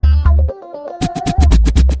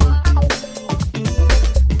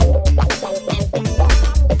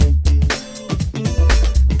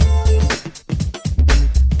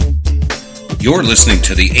You're listening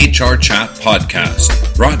to the HR Chat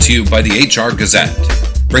podcast, brought to you by the HR Gazette,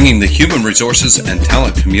 bringing the human resources and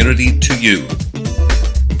talent community to you.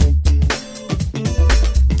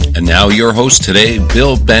 And now your host today,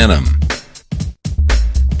 Bill Banham.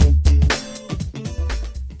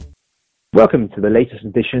 Welcome to the latest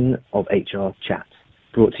edition of HR Chat,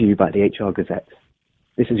 brought to you by the HR Gazette.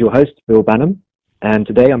 This is your host, Bill Banham, and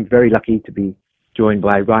today I'm very lucky to be joined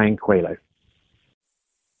by Ryan Coelho.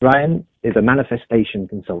 Ryan is a manifestation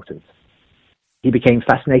consultant. He became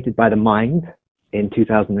fascinated by the mind in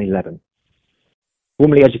 2011.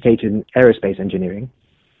 Formerly educated in aerospace engineering,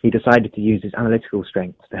 he decided to use his analytical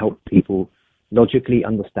strengths to help people logically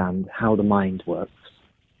understand how the mind works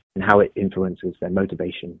and how it influences their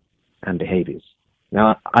motivation and behaviors.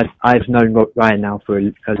 Now, I've known Ryan now for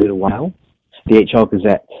a little while. The HR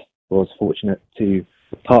Gazette was fortunate to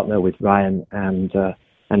partner with Ryan and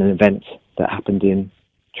an event that happened in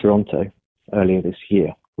Toronto earlier this year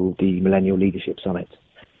called the Millennial Leadership Summit.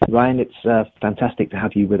 Ryan, it's fantastic to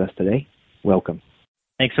have you with us today. Welcome.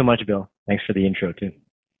 Thanks so much, Bill. Thanks for the intro, too.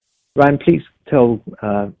 Ryan, please tell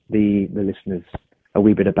the listeners a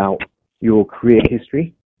wee bit about your career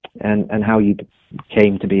history and how you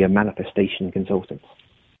came to be a manifestation consultant.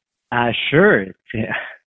 Sure.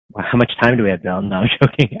 How much time do we have, Bill? No, I'm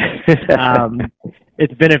joking.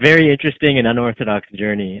 It's been a very interesting and unorthodox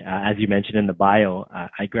journey. As you mentioned in the bio,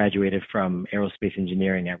 I graduated from aerospace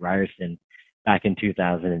engineering at Ryerson back in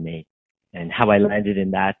 2008. And how I landed in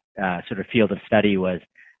that sort of field of study was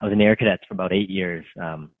I was an air cadet for about 8 years.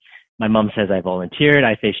 My mom says I volunteered.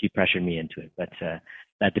 I say she pressured me into it, but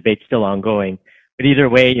that debate's still ongoing. But either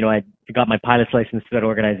way, I got my pilot's license to that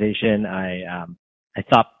organization. I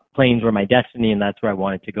thought planes were my destiny, and that's where I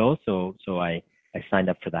wanted to go. So I signed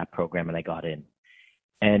up for that program and I got in.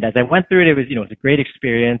 And as I went through it, it was a great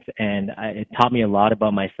experience, and it taught me a lot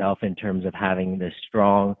about myself in terms of having this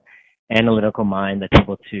strong analytical mind that's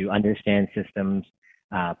able to understand systems,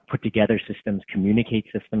 put together systems, communicate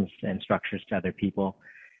systems and structures to other people.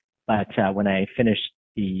 But when I finished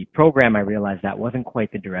the program, I realized that wasn't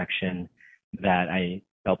quite the direction that I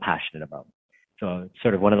felt passionate about. So it's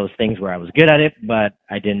sort of one of those things where I was good at it, but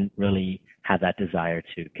I didn't really have that desire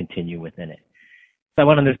to continue within it. So I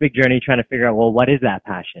went on this big journey trying to figure out, well, what is that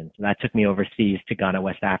passion? So that took me overseas to Ghana,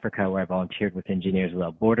 West Africa, where I volunteered with Engineers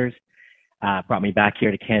Without Borders. Brought me back here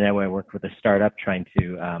to Canada, where I worked with a startup trying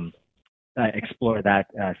to explore that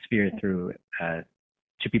sphere through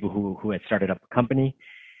two people who had started up a company.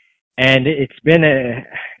 And it's been a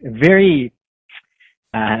very,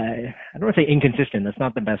 I don't want to say inconsistent, that's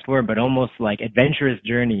not the best word, but almost like adventurous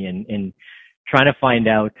journey in trying to find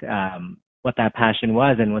out what that passion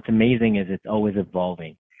was. And what's amazing is it's always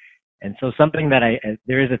evolving. And so something that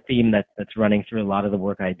there is a theme that's running through a lot of the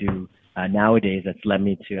work I do nowadays that's led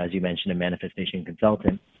me to, as you mentioned, a manifestation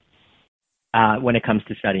consultant when it comes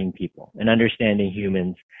to studying people and understanding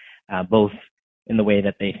humans, both in the way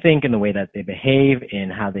that they think, in the way that they behave, in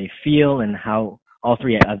how they feel, and how all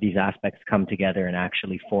three of these aspects come together and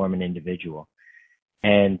actually form an individual.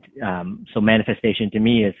 And so manifestation to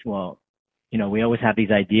me is, we always have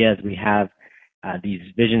these ideas, we have these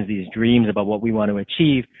visions, these dreams about what we want to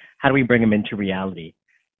achieve. How do we bring them into reality?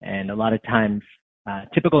 And a lot of times,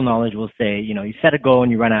 typical knowledge will say, you set a goal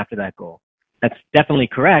and you run after that goal. That's definitely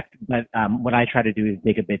correct, but what I try to do is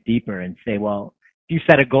dig a bit deeper and say, well, if you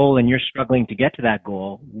set a goal and you're struggling to get to that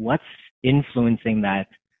goal, what's influencing that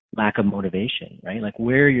lack of motivation, right? Like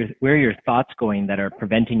where are your thoughts going that are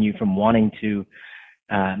preventing you from wanting to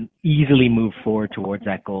easily move forward towards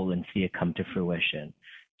that goal and see it come to fruition?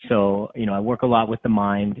 So, I work a lot with the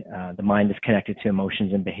mind. The mind is connected to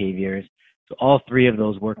emotions and behaviors. So all three of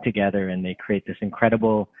those work together and they create this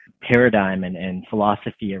incredible paradigm and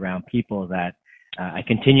philosophy around people that I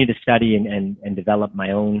continue to study and develop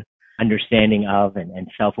my own understanding of and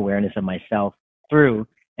self-awareness of myself through.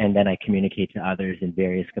 And then I communicate to others in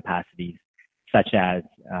various capacities, such as,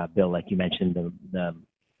 Bill, like you mentioned, the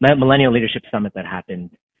Millennial Leadership Summit that happened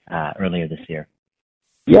earlier this year.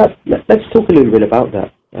 Yeah, let's talk a little bit about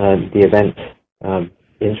that, the event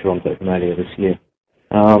in Toronto from earlier this year.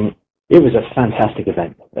 It was a fantastic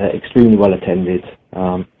event, extremely well attended.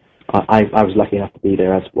 I was lucky enough to be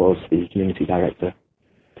there, as was the community director,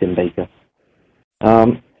 Tim Baker.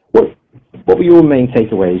 What were your main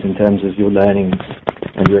takeaways in terms of your learnings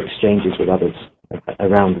and your exchanges with others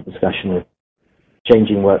around the discussion of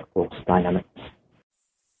changing workforce dynamics?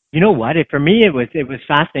 You know what? For me, it was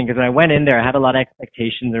fascinating because when I went in there, I had a lot of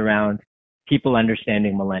expectations around people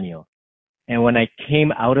understanding millennials. And when I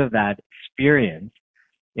came out of that experience,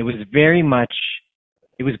 it was very much,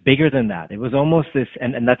 it was bigger than that. It was almost this,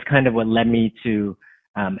 and that's kind of what led me to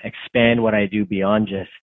expand what I do beyond just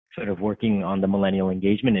sort of working on the millennial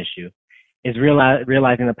engagement issue is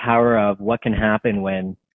realizing the power of what can happen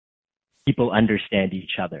when people understand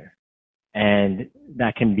each other. And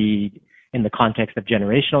that can be in the context of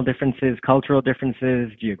generational differences, cultural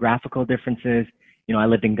differences, geographical differences. I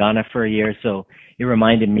lived in Ghana for a year, so it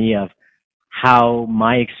reminded me of how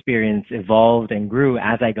my experience evolved and grew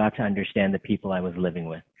as I got to understand the people I was living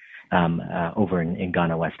with over in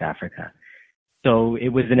Ghana, West Africa. So it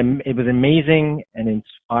was amazing and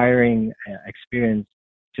inspiring experience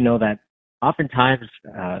to know that oftentimes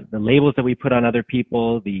the labels that we put on other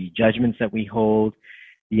people, the judgments that we hold,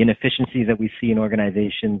 the inefficiencies that we see in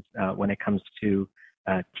organizations when it comes to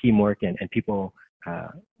teamwork and people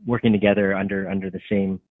working together under the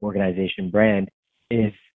same organization brand,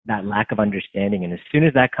 is that lack of understanding. And as soon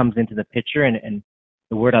as that comes into the picture, and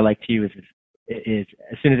the word I like to use is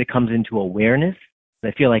as soon as it comes into awareness,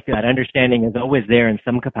 I feel like that understanding is always there in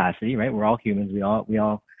some capacity, right? We're all humans. We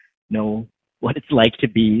all know what it's like to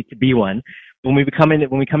be one. When we come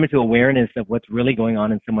into awareness of what's really going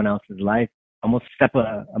on in someone else's life, almost step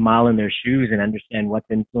a mile in their shoes and understand what's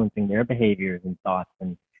influencing their behaviors and thoughts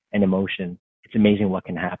and emotions, it's amazing what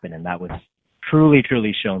can happen. And that was truly,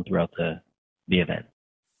 truly shown throughout the event.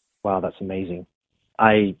 Wow, that's amazing.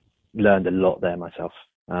 I learned a lot there myself.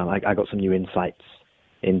 I got some new insights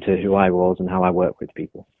into who I was and how I work with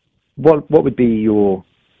people. What would be your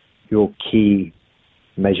key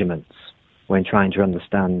measurements when trying to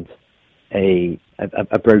understand a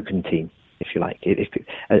broken team, if you like,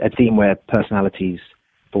 a team where personalities,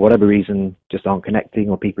 for whatever reason, just aren't connecting,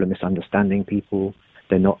 or people are misunderstanding people,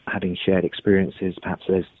 they're not having shared experiences, perhaps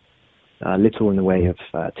there's little in the way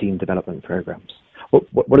of team development programs.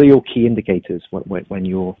 What are your key indicators when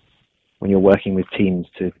you're working with teams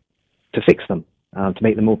to fix them, to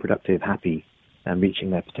make them more productive, happy, and reaching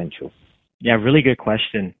their potential? Yeah, really good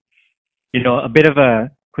question. A bit of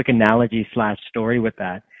a quick analogy / story with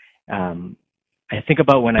that. I think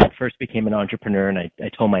about when I first became an entrepreneur, and I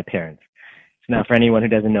told my parents. So now, for anyone who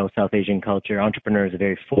doesn't know South Asian culture, entrepreneur is a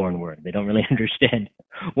very foreign word. They don't really understand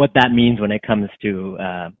what that means when it comes to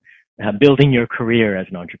building your career as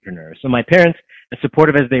an entrepreneur. So my parents, as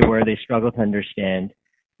supportive as they were, they struggled to understand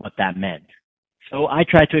what that meant. So I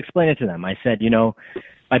tried to explain it to them. I said,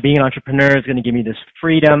 by being an entrepreneur is going to give me this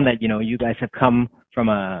freedom that, you guys have come from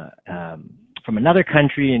from another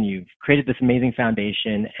country and you've created this amazing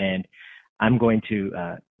foundation, and I'm going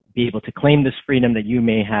to be able to claim this freedom that you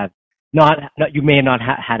may have not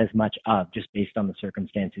had as much of, just based on the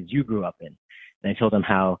circumstances you grew up in. And I told them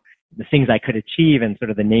how the things I could achieve and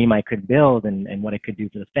sort of the name I could build and what it could do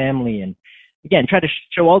for the family. And again, try to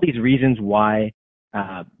show all these reasons why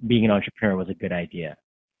being an entrepreneur was a good idea.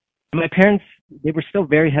 And my parents, they were still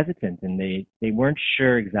very hesitant, and they weren't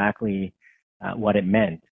sure exactly what it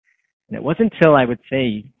meant. And it wasn't until, I would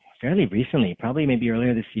say, fairly recently, probably maybe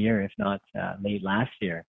earlier this year, if not late last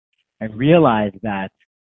year, I realized that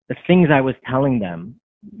the things I was telling them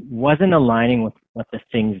wasn't aligning with what the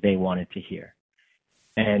things they wanted to hear.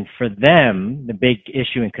 And for them, the big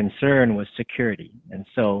issue and concern was security. And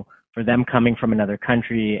so for them coming from another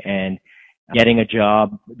country and getting a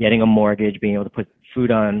job, getting a mortgage, being able to put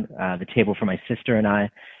food on the table for my sister and I,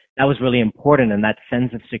 that was really important. And that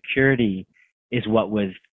sense of security is what was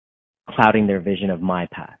clouding their vision of my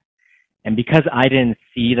path. And because I didn't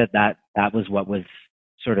see that was what was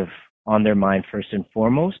sort of on their mind first and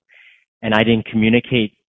foremost, and I didn't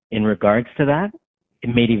communicate in regards to that, it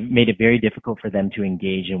made it very difficult for them to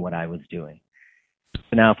engage in what I was doing.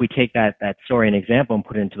 So now if we take that story and example and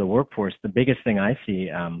put it into the workforce, the biggest thing I see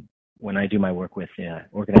when I do my work with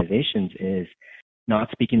organizations is not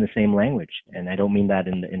speaking the same language. And I don't mean that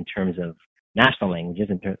in terms of national languages,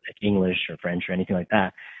 in terms of English or French or anything like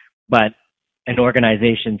that, but an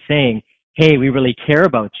organization saying, hey, we really care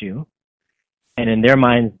about you. And in their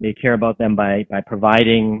minds, they care about them by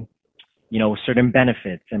providing, certain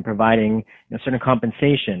benefits and providing certain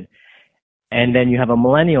compensation. And then you have a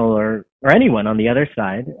millennial or anyone on the other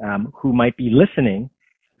side who might be listening.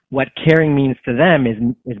 What caring means to them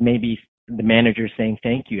is maybe the manager saying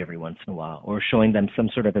thank you every once in a while, or showing them some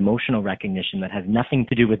sort of emotional recognition that has nothing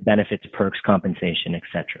to do with benefits, perks, compensation,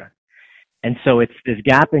 etc. And so it's this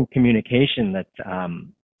gap in communication that's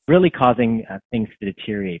really causing things to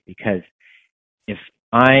deteriorate, because if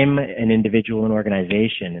I'm an individual in an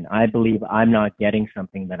organization and I believe I'm not getting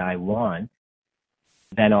something that I want,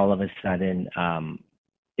 then all of a sudden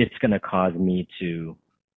it's going to cause me to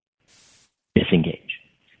disengage.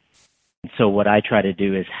 So what I try to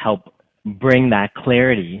do is help bring that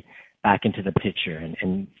clarity back into the picture,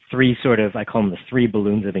 and three sort of, I call them the three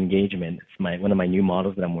balloons of engagement. It's one of my new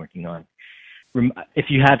models that I'm working on. if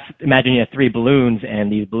you have, imagine you have three balloons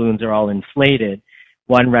and these balloons are all inflated.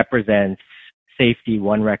 One represents safety,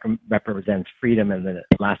 one represents freedom, and the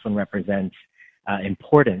last one represents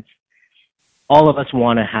importance. All of us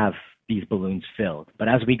want to have these balloons filled. But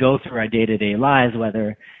as we go through our day-to-day lives,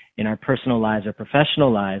 whether in our personal lives or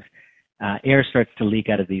professional lives, air starts to leak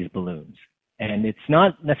out of these balloons. And it's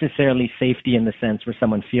not necessarily safety in the sense where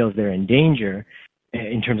someone feels they're in danger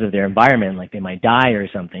in terms of their environment, like they might die or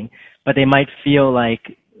something, but they might feel like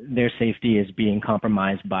their safety is being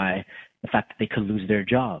compromised by the fact that they could lose their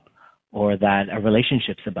job, or that a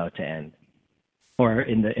relationship's about to end. Or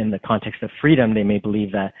in the context of freedom, they may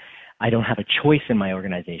believe that I don't have a choice in my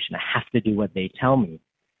organization. I have to do what they tell me.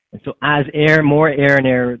 And so as more air and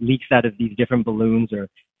air leaks out of these different balloons, or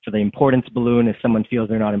for the importance balloon, if someone feels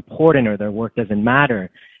they're not important or their work doesn't matter,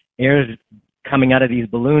 air is coming out of these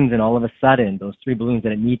balloons, and all of a sudden, those three balloons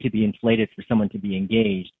that need to be inflated for someone to be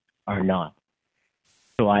engaged are not.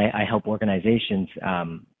 So I help organizations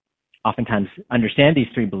oftentimes understand these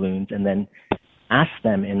three balloons and then ask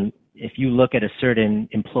them, and if you look at a certain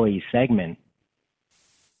employee segment,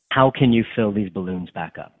 how can you fill these balloons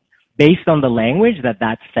back up? Based on the language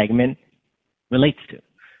that segment relates to.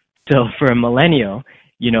 So for a millennial,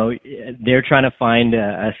 they're trying to find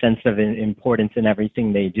a sense of importance in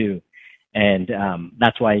everything they do. And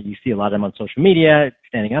that's why you see a lot of them on social media,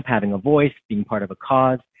 standing up, having a voice, being part of a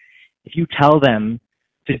cause. If you tell them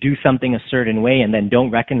to do something a certain way and then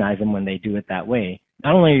don't recognize them when they do it that way,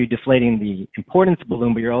 not only are you deflating the importance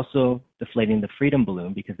balloon, but you're also deflating the freedom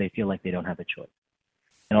balloon because they feel like they don't have a choice.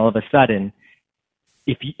 And all of a sudden,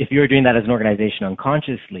 if you're doing that as an organization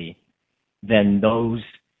unconsciously, then those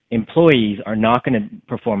employees are not going to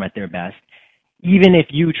perform at their best. Even if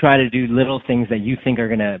you try to do little things that you think are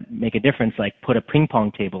going to make a difference, like put a ping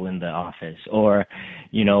pong table in the office or,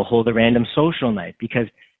 hold a random social night, because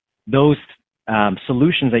those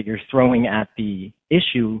solutions that you're throwing at the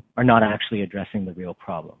issue are not actually addressing the real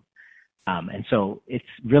problem. And so it's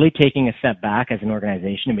really taking a step back as an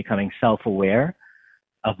organization and becoming self-aware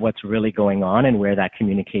of what's really going on and where that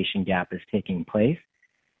communication gap is taking place.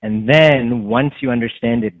 And then once you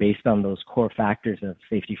understand it based on those core factors of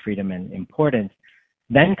safety, freedom, and importance,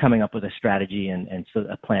 then coming up with a strategy and so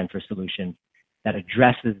a plan for solutions that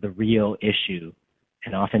addresses the real issue.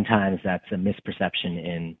 And oftentimes that's a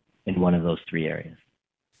misperception in one of those three areas.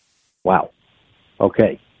 Wow.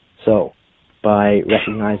 Okay. So by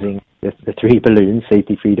recognizing the three balloons,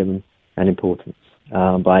 safety, freedom, and importance,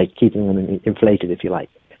 by keeping them inflated, if you like,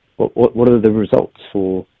 what are the results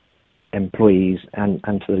for employees and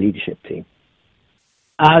for the leadership team?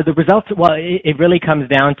 The results, well, it really comes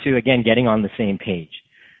down to, again, getting on the same page,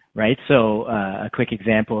 right? So a quick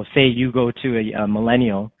example, say you go to a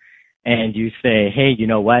millennial and you say, hey, you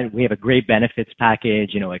know what, we have a great benefits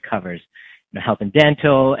package, it covers health and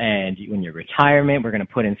dental, and in your retirement, we're going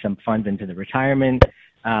to put in some funds into the retirement.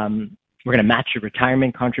 We're going to match your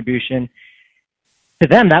retirement contribution. To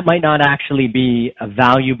them, that might not actually be a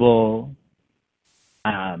valuable,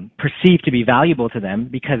 perceived to be valuable to them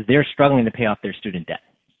because they're struggling to pay off their student debt.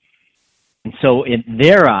 And so in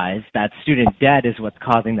their eyes, that student debt is what's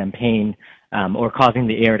causing them pain or causing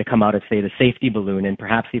the air to come out of, say, the safety balloon and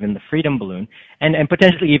perhaps even the freedom balloon and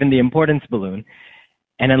potentially even the importance balloon.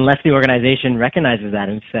 And unless the organization recognizes that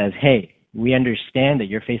and says, hey, we understand that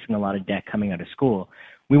you're facing a lot of debt coming out of school,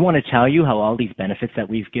 we want to tell you how all these benefits that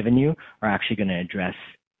we've given you are actually going to address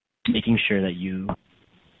making sure that you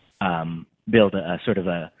build a sort of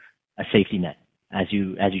a safety net as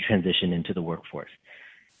you transition into the workforce.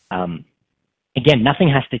 Again, nothing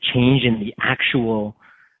has to change in the actual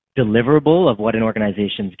deliverable of what an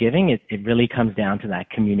organization's giving. It really comes down to that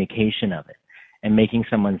communication of it and making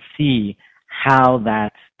someone see how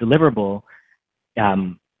that deliverable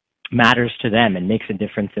matters to them and makes a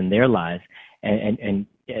difference in their lives and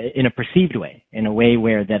in a perceived way, in a way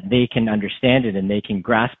where that they can understand it and they can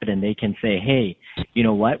grasp it and they can say, hey, you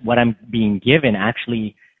know what I'm being given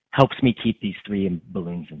actually helps me keep these three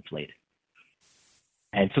balloons inflated.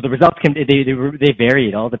 And so the results they vary.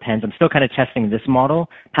 It all depends. I'm still kind of testing this model.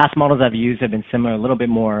 Past models I've used have been similar, a little bit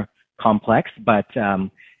more complex, but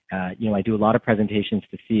I do a lot of presentations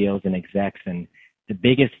to CEOs and execs, and the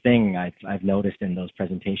biggest thing I've noticed in those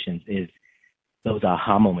presentations is those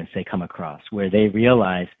aha moments they come across where they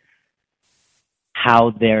realize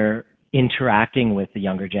how they're interacting with the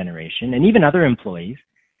younger generation and even other employees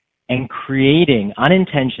and creating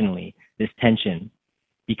unintentionally this tension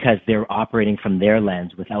because they're operating from their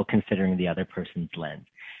lens without considering the other person's lens.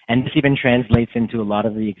 And this even translates into a lot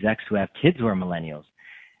of the execs who have kids who are millennials.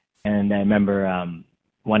 And I remember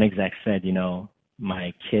one exec said,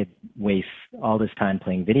 my kid wastes all this time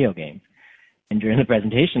playing video games. And during the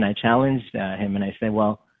presentation, I challenged him and I said,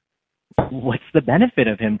 well, what's the benefit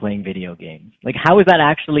of him playing video games? Like, how is that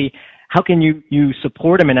actually, how can you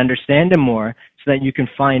support him and understand him more so that you can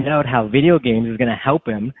find out how video games is going to help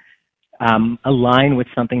him align with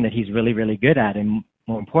something that he's really, really good at and,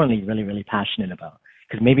 more importantly, really, really passionate about?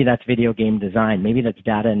 Because maybe that's video game design, maybe that's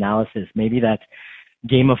data analysis, maybe that's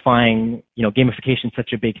gamifying, gamification is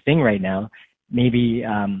such a big thing right now. Maybe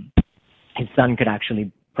his son could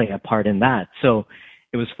actually play a part in that. So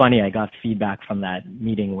it was funny, I got feedback from that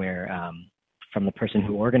meeting where, from the person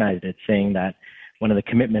who organized it, saying that one of the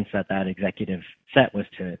commitments that executive set was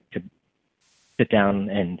to sit down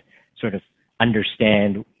and sort of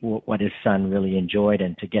understand what his son really enjoyed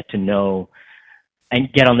and to get to know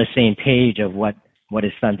and get on the same page of what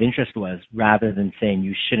his son's interest was, rather than saying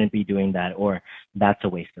you shouldn't be doing that or that's a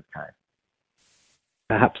waste of time.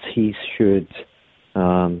 Perhaps he should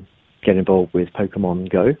get involved with Pokemon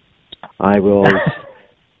Go. I will.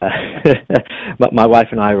 My wife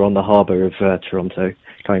and I were on the harbour of Toronto,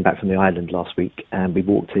 coming back from the island last week, and we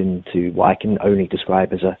walked into what I can only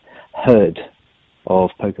describe as a herd of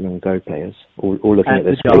Pokemon Go players, all looking at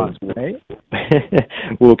their screens, right?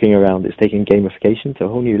 Walking around. It's taking gamification to a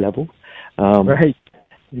whole new level. Right.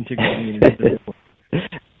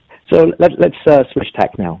 So let's switch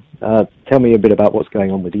tack now. Tell me a bit about what's going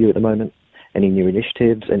on with you at the moment. Any new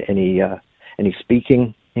initiatives and any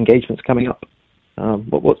speaking engagements coming up?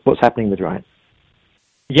 What's happening with Ryan?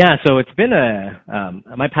 Yeah, so it's been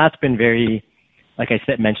my path's been very, like I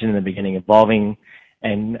mentioned in the beginning, evolving,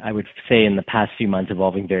 and I would say in the past few months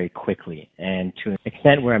evolving very quickly, and to an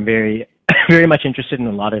extent where I'm very, very much interested in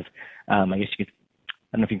a lot of, I guess you could,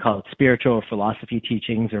 I don't know if you can call it spiritual or philosophy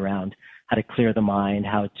teachings around how to clear the mind,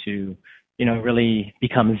 how to, really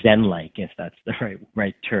become Zen-like, if that's the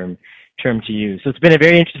right term to use. So it's been a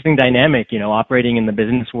very interesting dynamic, operating in the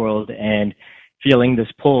business world and feeling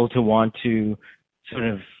this pull to want to sort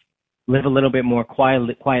of live a little bit more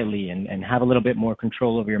quietly and have a little bit more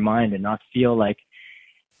control over your mind and not feel like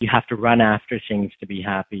you have to run after things to be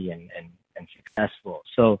happy and successful.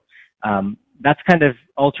 So that's kind of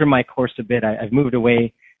altered my course a bit. I've moved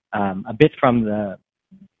away a bit from the,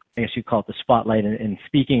 I guess you call it the spotlight in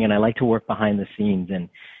speaking, and I like to work behind the scenes.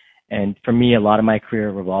 And for me, a lot of my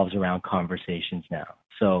career revolves around conversations now.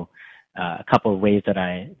 So a couple of ways that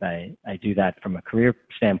I do that from a career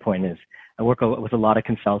standpoint is I work with a lot of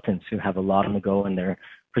consultants who have a lot on the go, and they're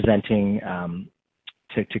presenting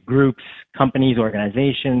to groups, companies,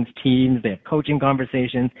 organizations, teams. They have coaching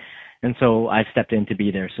conversations. And so I've stepped in to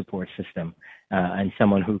be their support system and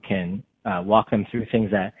someone who can walk them through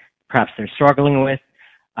things that perhaps they're struggling with,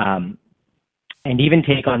 and even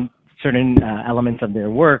take on certain elements of their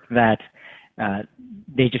work that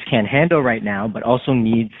they just can't handle right now, but also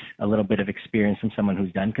needs a little bit of experience from someone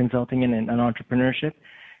who's done consulting and entrepreneurship.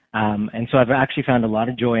 And so I've actually found a lot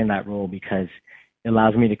of joy in that role because it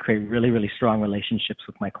allows me to create really, really strong relationships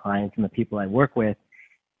with my clients and the people I work with,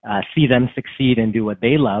 see them succeed and do what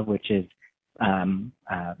they love, which is,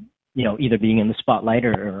 either being in the spotlight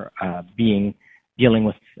or dealing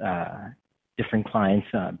with different clients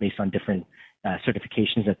based on different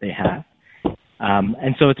certifications that they have.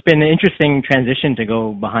 And so it's been an interesting transition to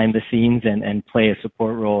go behind the scenes and play a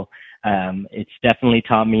support role. It's definitely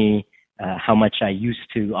taught me how much I used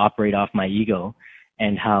to operate off my ego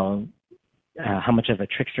and how much of a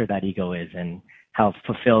trickster that ego is and how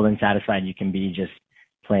fulfilled and satisfied you can be just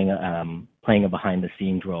playing a behind the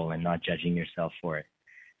scenes role and not judging yourself for it.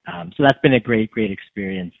 So that's been a great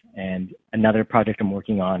experience. And another project I'm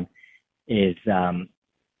working on is trying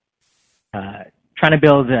to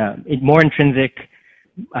build more intrinsic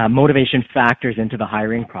motivation factors into the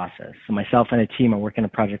hiring process. So myself and a team are working on a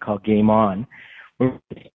project called Game On, where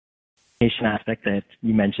the aspect that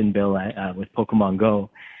you mentioned, Bill, with Pokemon Go,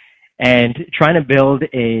 and trying to build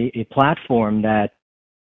a platform that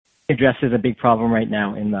addresses a big problem right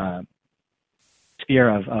now in the sphere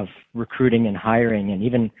of recruiting and hiring and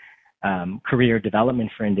even career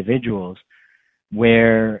development for individuals,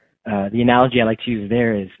 where the analogy I like to use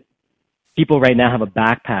there is people right now have a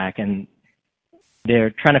backpack and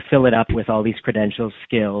they're trying to fill it up with all these credentials,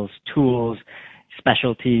 skills, tools,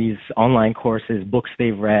 specialties, online courses, books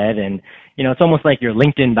they've read, and it's almost like your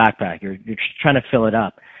LinkedIn backpack. You're trying to fill it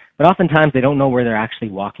up, but oftentimes they don't know where they're actually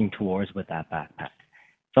walking towards with that backpack.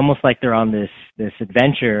 It's almost like they're on this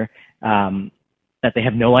adventure that they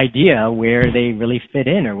have no idea where they really fit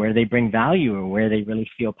in or where they bring value or where they really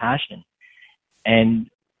feel passion. And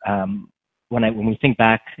when we think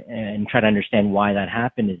back and try to understand why that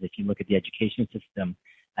happened, is if you look at the education system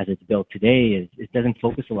as it's built today, it doesn't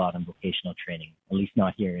focus a lot on vocational training, at least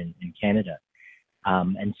not here in Canada.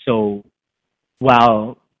 And so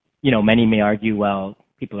while, many may argue, well,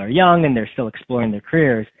 people are young and they're still exploring their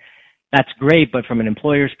careers, that's great, but from an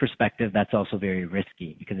employer's perspective, that's also very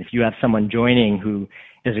risky, because if you have someone joining who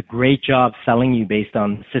does a great job selling you based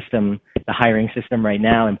on the system, the hiring system right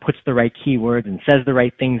now, and puts the right keywords and says the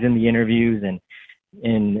right things in the interviews and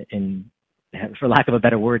for lack of a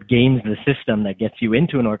better word, games the system that gets you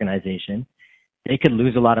into an organization, they could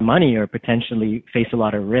lose a lot of money or potentially face a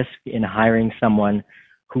lot of risk in hiring someone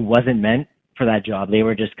who wasn't meant for that job. They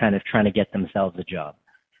were just kind of trying to get themselves a job.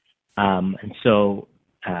 And so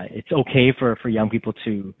it's okay for young people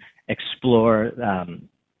to explore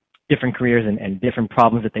different careers and different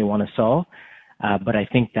problems that they want to solve. But I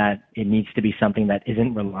think that it needs to be something that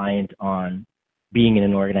isn't reliant on being in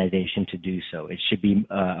an organization to do so. It should be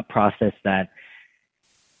a process that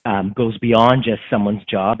goes beyond just someone's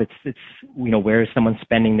job. It's where is someone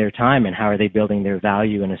spending their time and how are they building their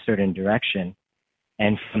value in a certain direction?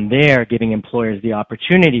 And from there, giving employers the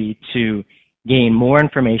opportunity to gain more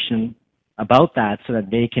information about that so that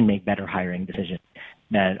they can make better hiring decisions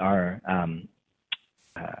that are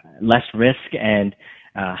less risk and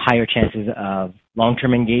higher chances of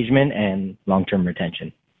long-term engagement and long-term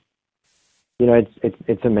retention.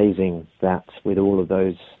 It's amazing that with all of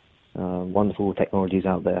those wonderful technologies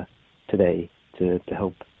out there today to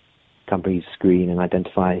help companies screen and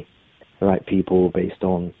identify the right people based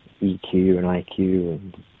on EQ and IQ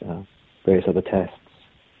and various other tests,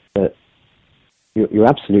 but you're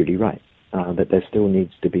absolutely right that there still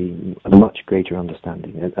needs to be a much greater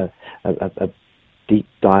understanding, a deep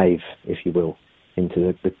dive, if you will,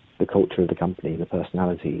 into the culture of the company, the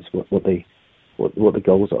personalities, what the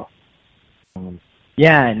goals are.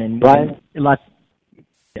 And Brian, a lot.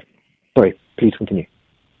 Yeah. Sorry, please continue.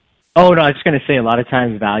 Oh no, I was just going to say a lot of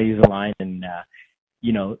times values align, and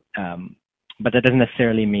but that doesn't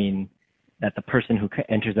necessarily mean that the person who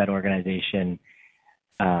enters that organization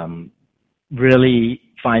really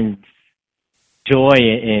finds joy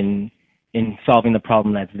in solving the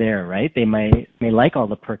problem that's there, right? They may like all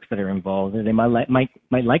the perks that are involved, or they might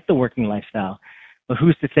like the working lifestyle, but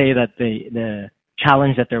who's to say that the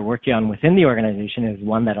challenge that they're working on within the organization is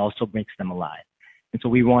one that also makes them alive? And so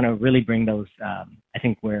we want to really bring those. I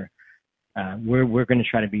think we're going to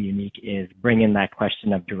try to be unique is bring in that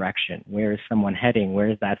question of direction. Where is someone heading? Where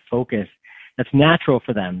is that focus that's natural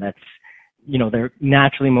for them? That's they're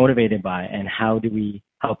naturally motivated by, and how do we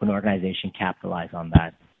help an organization capitalize on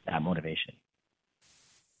that motivation?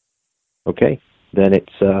 Okay, then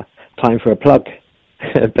it's time for a plug.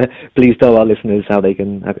 Please tell our listeners how they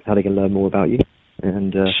can learn more about you.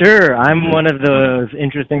 And sure, I'm one of those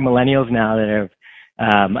interesting millennials now that have.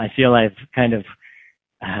 I feel I've kind of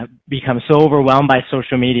become so overwhelmed by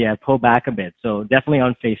social media. I pull back a bit. So definitely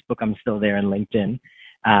on Facebook, I'm still there, and LinkedIn.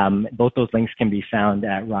 Both those links can be found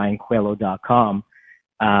at ryancoelho.com.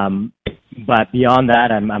 But beyond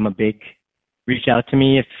that, I'm a big. Reach out to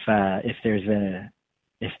me if there's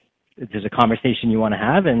a conversation you want to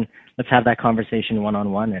have, and let's have that conversation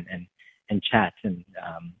one-on-one and chat. And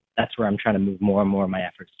that's where I'm trying to move more and more of my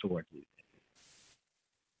efforts towards.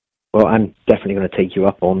 Well, I'm definitely going to take you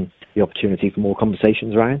up on the opportunity for more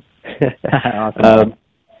conversations, Ryan. Awesome.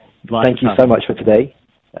 Thank you so much for today.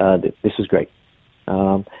 This was great.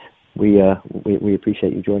 We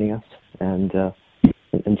appreciate you joining us. And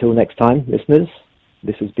until next time, listeners,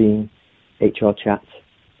 this has been HR Chat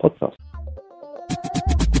Podcast.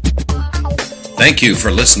 Thank you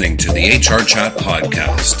for listening to the HR Chat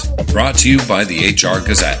Podcast, brought to you by the HR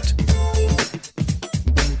Gazette.